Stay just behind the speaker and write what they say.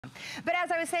But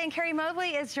as I was saying, Carrie Mobley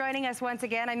is joining us once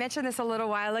again. I mentioned this a little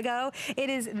while ago. It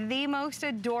is the most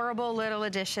adorable little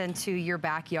addition to your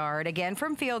backyard. Again,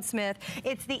 from FieldSmith,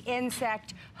 it's the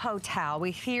Insect Hotel.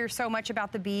 We hear so much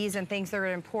about the bees and things that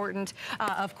are important,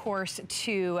 of course,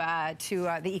 to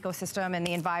the ecosystem and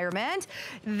the environment.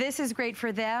 This is great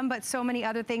for them, but so many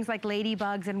other things like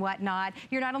ladybugs and whatnot.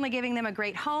 You're not only giving them a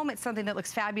great home, it's something that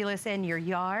looks fabulous in your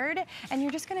yard, and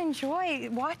you're just gonna enjoy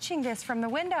watching this from the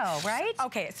window, right?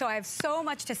 Okay, so I have so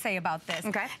much to say about this.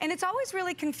 Okay. And it's always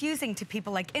really confusing to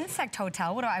people, like Insect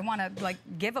Hotel. What do I want to like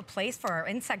give a place for our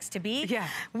insects to be? Yeah.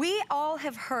 We all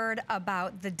have heard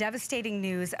about the devastating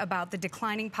news about the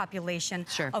declining population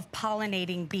of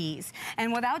pollinating bees.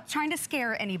 And without trying to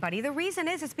scare anybody, the reason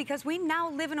is because we now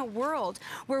live in a world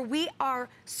where we are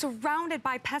surrounded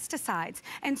by pesticides.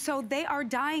 And so they are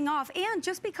dying off. And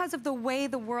just because of the way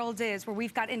the world is, where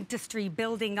we've got industry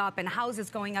building up and houses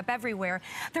going up everywhere,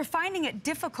 they're finding it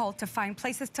difficult to find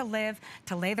places to live,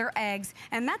 to lay their eggs.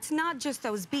 And that's not just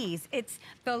those bees. It's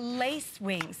the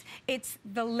lacewings. It's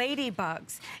the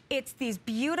ladybugs. It's these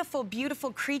beautiful,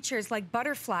 beautiful creatures like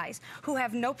butterflies who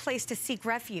have no place to seek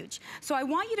refuge. So I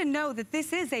want you to know that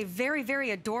this is a very,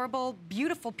 very adorable,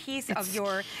 beautiful piece of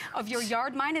your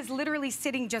yard. Mine is literally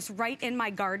sitting just right in my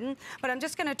garden, but I'm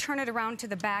just gonna turn it around to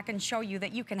the back and show you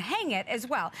that you can hang it as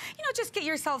well. You know, just get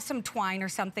yourself some twine or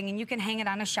something and you can hang it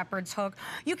on a shepherd's hook.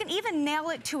 You can even nail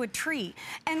it to a tree.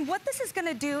 And what this is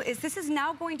gonna do is this is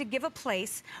now going to give a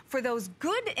place for those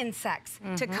good insects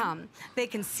to come. They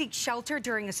can seek shelter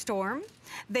during a storm.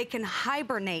 They can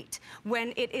hibernate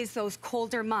when it is those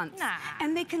colder months.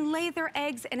 And they can lay their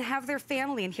eggs and have their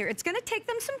family in here. It's gonna take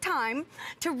them some time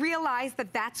to realize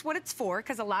that that's what it's for,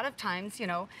 because a lot of times, you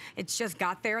know, it's just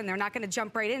got there and they're not gonna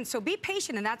jump right in. So be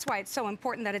patient, and that's why it's so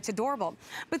important that it's adorable.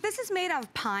 But this is made out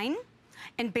of pine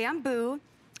and bamboo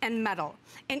and metal.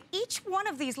 And each one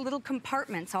of these little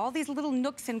compartments, all these little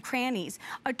nooks and crannies,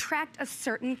 attract a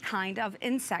certain kind of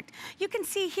insect. You can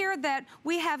see here that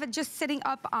we have it just sitting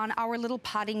up on our little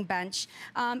potting bench.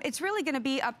 It's really gonna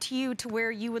be up to you to where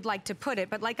you would like to put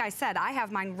it. But like I said, I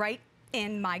have mine right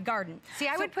in my garden. See,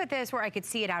 I would put this where I could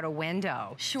see it out a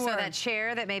window. Sure. So that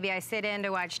chair that maybe I sit in to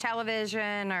watch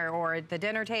television or the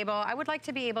dinner table, I would like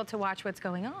to be able to watch what's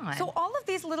going on. So all of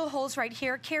these little holes right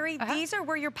here, Carrie, these are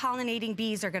where your pollinating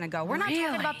bees are gonna go. We're not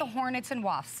talking about the hornets and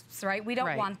wasps, right? We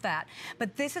don't want that.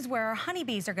 But this is where our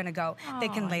honeybees are gonna go. They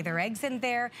can lay their eggs in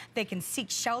there. They can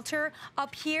seek shelter.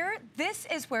 Up here, this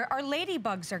is where our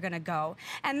ladybugs are gonna go.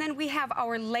 And then we have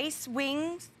our lace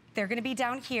wings. They're gonna be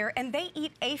down here, and they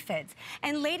eat aphids.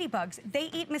 And ladybugs, they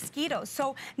eat mosquitoes.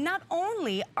 So not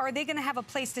only are they gonna have a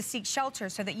place to seek shelter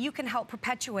so that you can help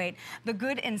perpetuate the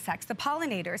good insects, the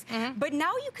pollinators, but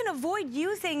now you can avoid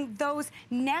using those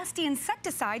nasty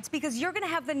insecticides because you're gonna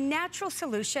have the natural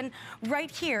solution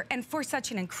right here, and for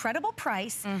such an incredible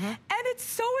price. And it's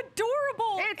so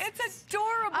adorable. It's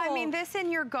adorable. I mean, this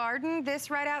in your garden, this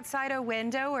right outside a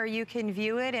window where you can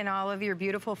view it in all of your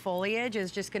beautiful foliage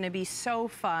is just gonna be so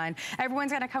fun.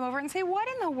 Everyone's gonna come over and say, what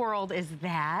in the world is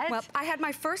that? Well, I had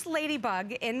my first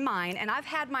ladybug in mine, and I've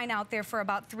had mine out there for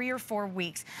about 3 or 4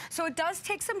 weeks. So it does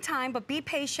take some time, but be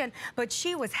patient. But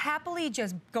she was happily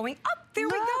just going up. There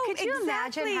we go. Could you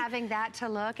imagine having that to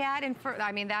look at? And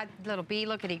I mean, that little bee,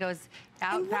 look at, he goes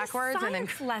out backwards and then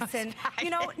lesson. You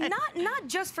know, not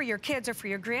just for your kids or for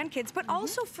your grandkids, but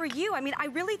also for you. I mean, I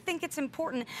really think it's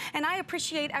important, and I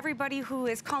appreciate everybody who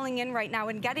is calling in right now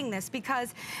and getting this,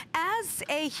 because as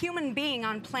a human being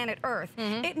on planet Earth,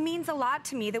 it means a lot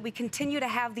to me that we continue to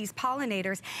have these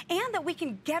pollinators and that we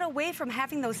can get away from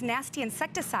having those nasty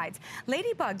insecticides.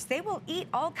 Ladybugs, they will eat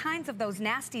all kinds of those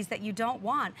nasties that you don't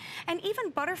want. And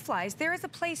even butterflies, there is a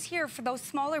place here for those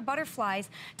smaller butterflies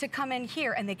to come in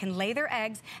here, and they can lay their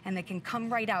eggs and they can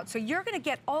come right out. So you're gonna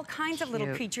get all kinds of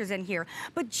little creatures in here,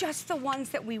 but just the ones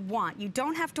that we want. You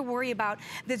don't have to worry about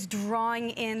this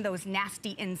drawing in those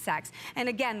nasty insects. And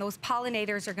again, those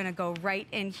pollinators are gonna go right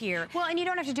in here. Well, and you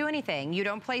don't have to do anything. You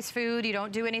don't place food, you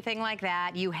don't do anything like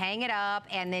that. You hang it up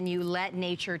and then you let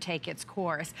nature take its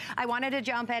course. I wanted to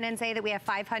jump in and say that we have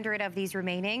 500 of these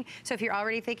remaining. So if you're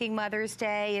already thinking Mother's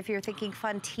Day, if you're thinking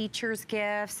fun teacher's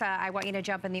gifts, I want you to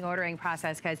jump in the ordering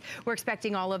process because we're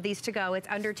expecting all of these to go. It's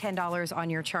under $10 on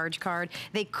your charge card.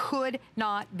 They could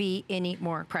not be any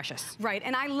more precious. Right,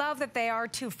 and I love that they are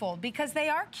twofold because they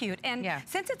are cute. And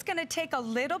since it's gonna take a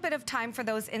little bit of time for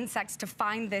those insects to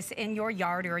find this in your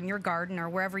yard or in your garden or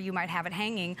wherever you might have it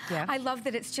hanging, I love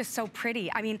that it's just so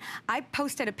pretty. I mean, I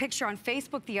posted a picture on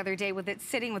Facebook the other day with it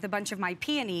sitting with a bunch of my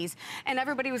peonies, and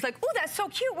everybody was like, oh, that's so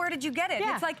cute, where did you get it? And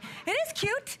it's like, it is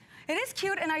cute. It is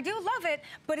cute, and I do love it,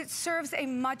 but it serves a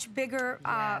much bigger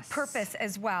purpose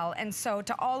as well. And so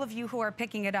to all of you who are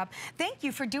picking it up, thank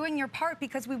you for doing your part,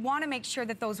 because we want to make sure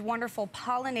that those wonderful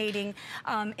pollinating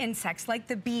insects, like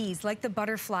the bees, like the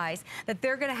butterflies, that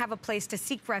they're going to have a place to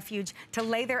seek refuge, to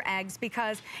lay their eggs,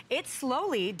 because it's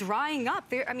slowly drying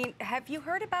up. I mean, have you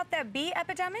heard about that bee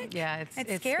epidemic? Yeah,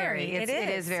 it's scary. It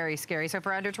is very scary. So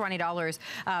for under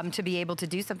 $20 to be able to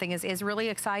do something is really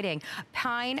exciting.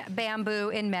 Pine,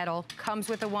 bamboo, and metal comes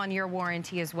with a 1-year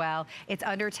warranty as well. It's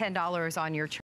under $10 on your